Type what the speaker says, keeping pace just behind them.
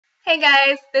Hey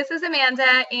guys, this is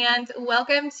Amanda, and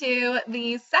welcome to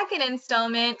the second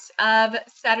installment of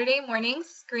Saturday Morning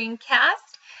Screencast.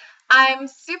 I'm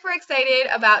super excited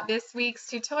about this week's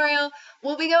tutorial.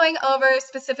 We'll be going over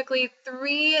specifically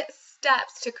 3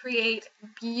 steps to create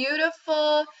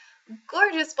beautiful,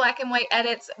 gorgeous black and white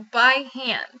edits by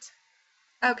hand.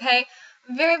 Okay,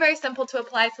 very simple to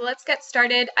apply, so let's get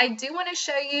started. I do want to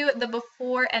show you the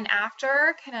before and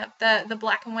after, kind of the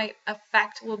black and white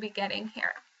effect we'll be getting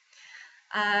here.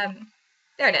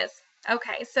 There it is.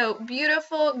 Okay, so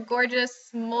beautiful,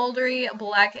 gorgeous, smoldery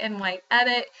black and white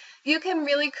edit. You can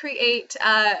really create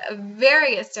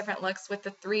various different looks with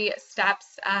the 3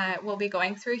 steps we'll be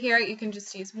going through here. You can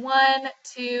just use 1,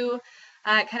 2,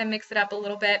 kind of mix it up a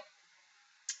little bit,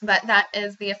 but that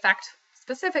is the effect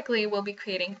specifically we'll be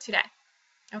creating today.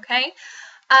 Okay,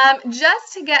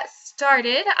 just to get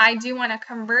started, I do want to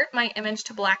convert my image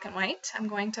to black and white. I'm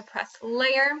going to press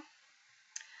Layer,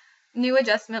 New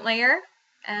Adjustment Layer,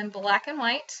 and black and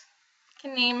white. You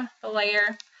can name the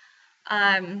layer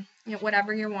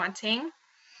whatever you're wanting.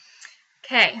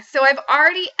 Okay, so I've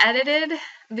already edited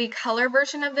the color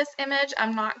version of this image.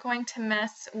 I'm not going to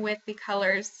mess with the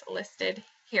colors listed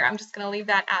here. I'm just going to leave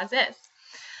that as is.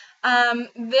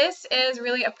 This is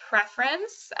really a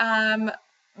preference,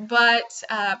 but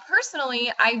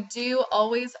personally, I do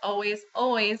always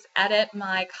edit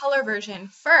my color version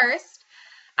first.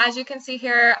 As you can see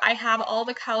here, I have all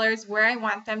the colors where I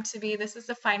want them to be. This is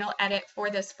the final edit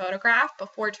for this photograph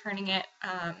before turning it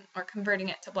or converting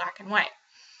it to black and white.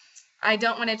 I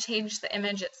don't want to change the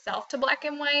image itself to black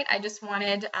and white. I just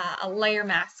wanted a layer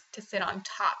mask to sit on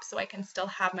top so I can still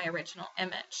have my original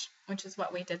image, which is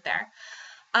what we did there.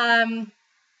 Some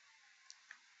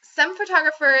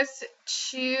photographers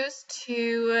choose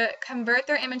to convert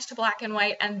their image to black and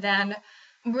white and then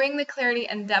bring the clarity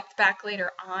and depth back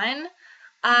later on.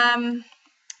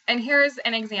 And here's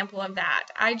an example of that.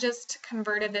 I just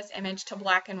converted this image to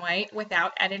black and white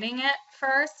without editing it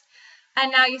first.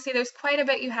 And now you see there's quite a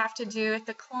bit you have to do. If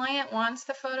the client wants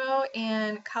the photo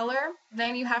in color,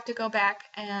 then you have to go back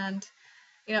and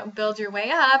build your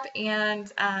way up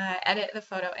and edit the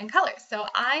photo in color. So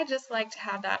I just like to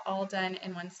have that all done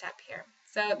in one step here.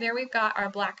 So there we've got our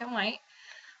black and white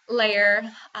layer,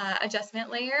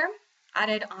 adjustment layer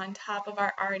added on top of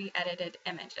our already edited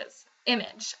image,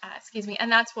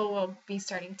 and that's what we'll be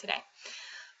starting today.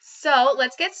 So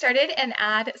let's get started and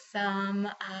add some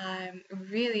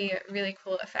really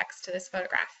cool effects to this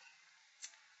photograph.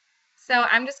 So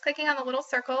I'm just clicking on the little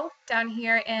circle down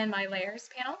here in my layers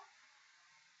panel.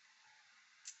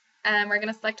 And we're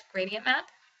going to select gradient map.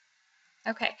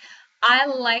 Okay, I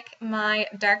like my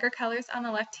darker colors on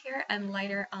the left here and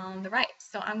lighter on the right.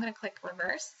 So I'm going to click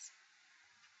reverse.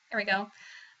 There we go.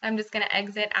 I'm just going to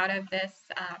exit out of this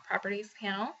properties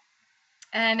panel.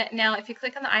 And now if you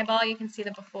click on the eyeball, you can see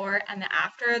the before and the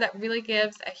after. That really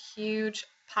gives a huge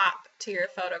pop to your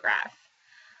photograph.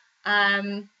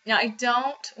 Now I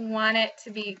don't want it to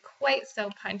be quite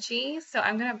so punchy, so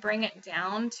I'm going to bring it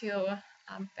down to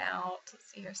about,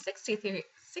 let's see here, 63%,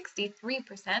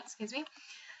 excuse me.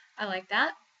 I like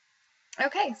that.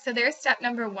 Okay, so there's step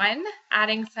number 1,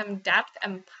 adding some depth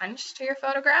and punch to your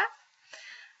photograph.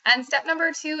 And step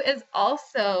number 2 is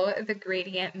also the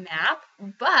gradient map,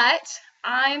 but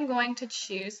I'm going to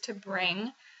choose to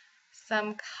bring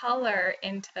some color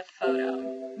into the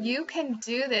photo. You can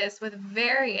do this with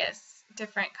various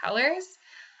different colors.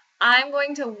 I'm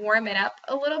going to warm it up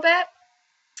a little bit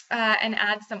and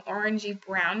add some orangey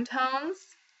brown tones.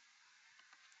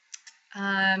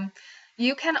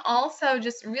 You can also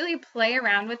just really play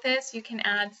around with this. You can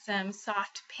add some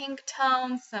soft pink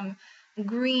tones, some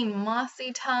green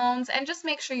mossy tones, and just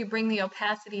make sure you bring the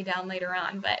opacity down later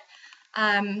on. But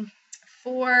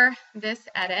for this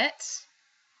edit,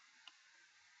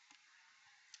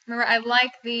 remember I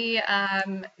like the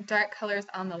dark colors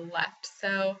on the left.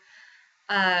 So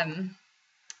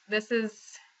this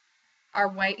is our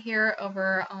white here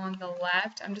over on the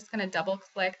left. I'm just going to double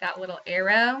click that little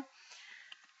arrow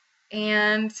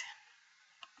and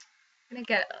I'm going to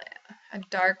get a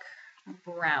dark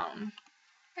brown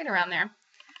right around there.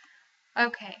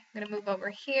 Okay, I'm going to move over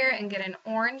here and get an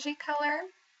orangey color.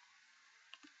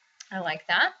 I like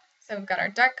that. So we've got our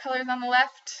dark colors on the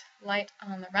left, light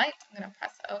on the right. I'm going to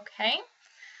press OK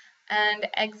and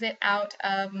exit out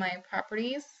of my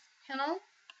properties panel.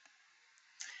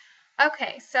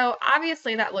 Okay, so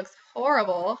obviously that looks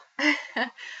horrible,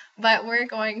 but we're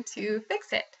going to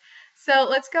fix it. So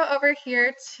let's go over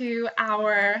here to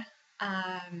our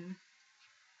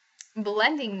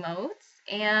blending modes,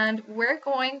 and we're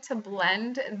going to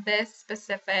blend this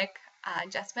specific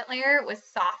adjustment layer with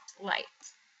soft light.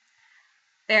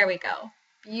 There we go.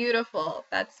 Beautiful.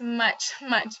 That's much,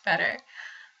 much better.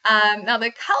 Now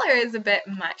the color is a bit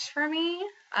much for me.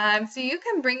 So you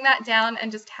can bring that down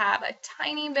and just have a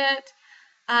tiny bit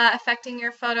affecting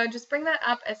your photo. Just bring that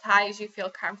up as high as you feel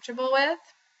comfortable with.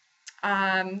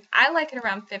 I like it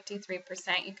around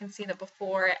 53%. You can see the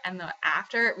before and the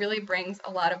after. It really brings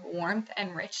a lot of warmth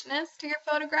and richness to your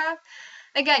photograph.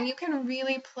 Again, you can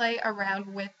really play around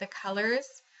with the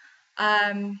colors.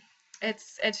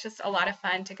 It's just a lot of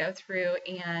fun to go through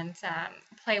and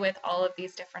play with all of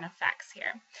these different effects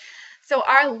here. So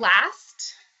our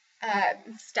last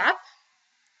step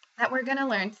that we're going to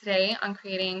learn today on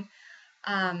creating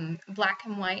black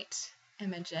and white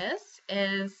images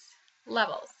is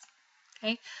levels.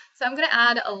 Okay, so I'm going to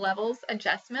add a levels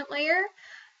adjustment layer,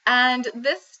 and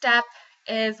this step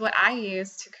is what I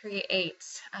use to create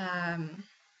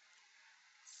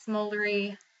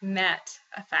smoldery matte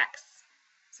effects.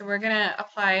 So we're going to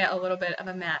apply a little bit of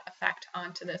a matte effect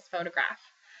onto this photograph.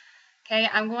 Okay,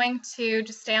 I'm going to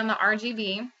just stay on the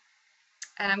RGB,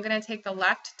 and I'm going to take the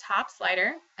left top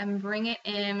slider and bring it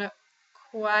in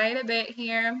quite a bit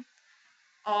here,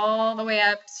 all the way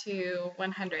up to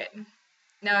 100.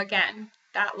 Now again,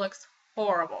 that looks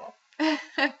horrible,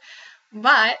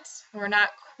 but we're not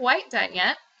quite done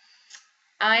yet.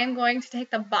 I am going to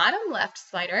take the bottom left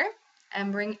slider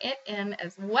and bring it in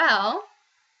as well,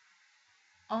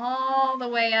 all the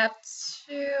way up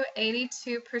to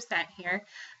 82% here.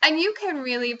 And you can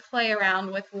really play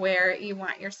around with where you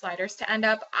want your sliders to end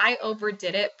up. I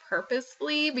overdid it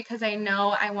purposefully because I know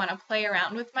I want to play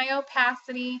around with my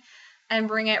opacity and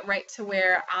bring it right to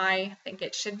where I think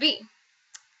it should be.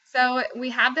 So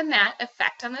we have the matte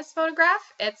effect on this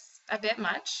photograph. It's a bit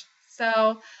much.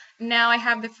 So now I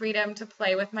have the freedom to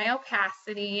play with my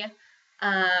opacity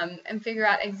and figure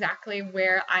out exactly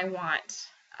where I want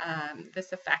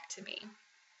this effect to be.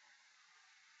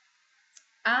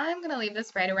 I'm going to leave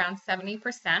this right around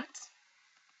 70%.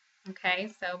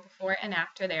 Okay, so before and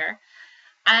after there.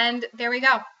 And there we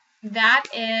go. That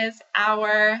is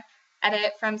our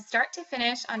edit from start to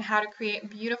finish on how to create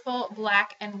beautiful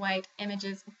black and white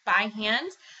images by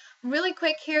hand. Really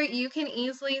quick here, you can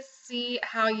easily see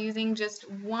how using just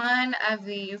one of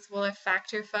these will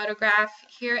affect your photograph.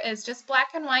 Here is just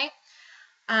black and white.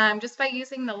 Just by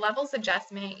using the levels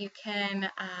adjustment, you can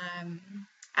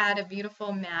add a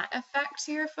beautiful matte effect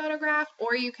to your photograph,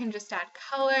 or you can just add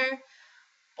color,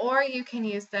 or you can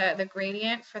use the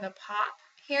gradient for the pop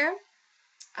here.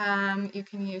 You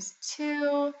can use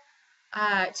two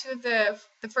of the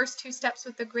first two steps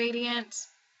with the gradient.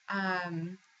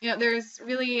 You know, there's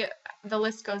really, the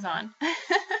list goes on.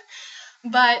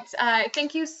 But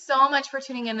thank you so much for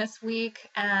tuning in this week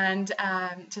and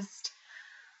just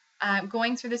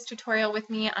going through this tutorial with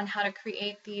me on how to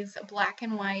create these black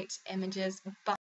and white images.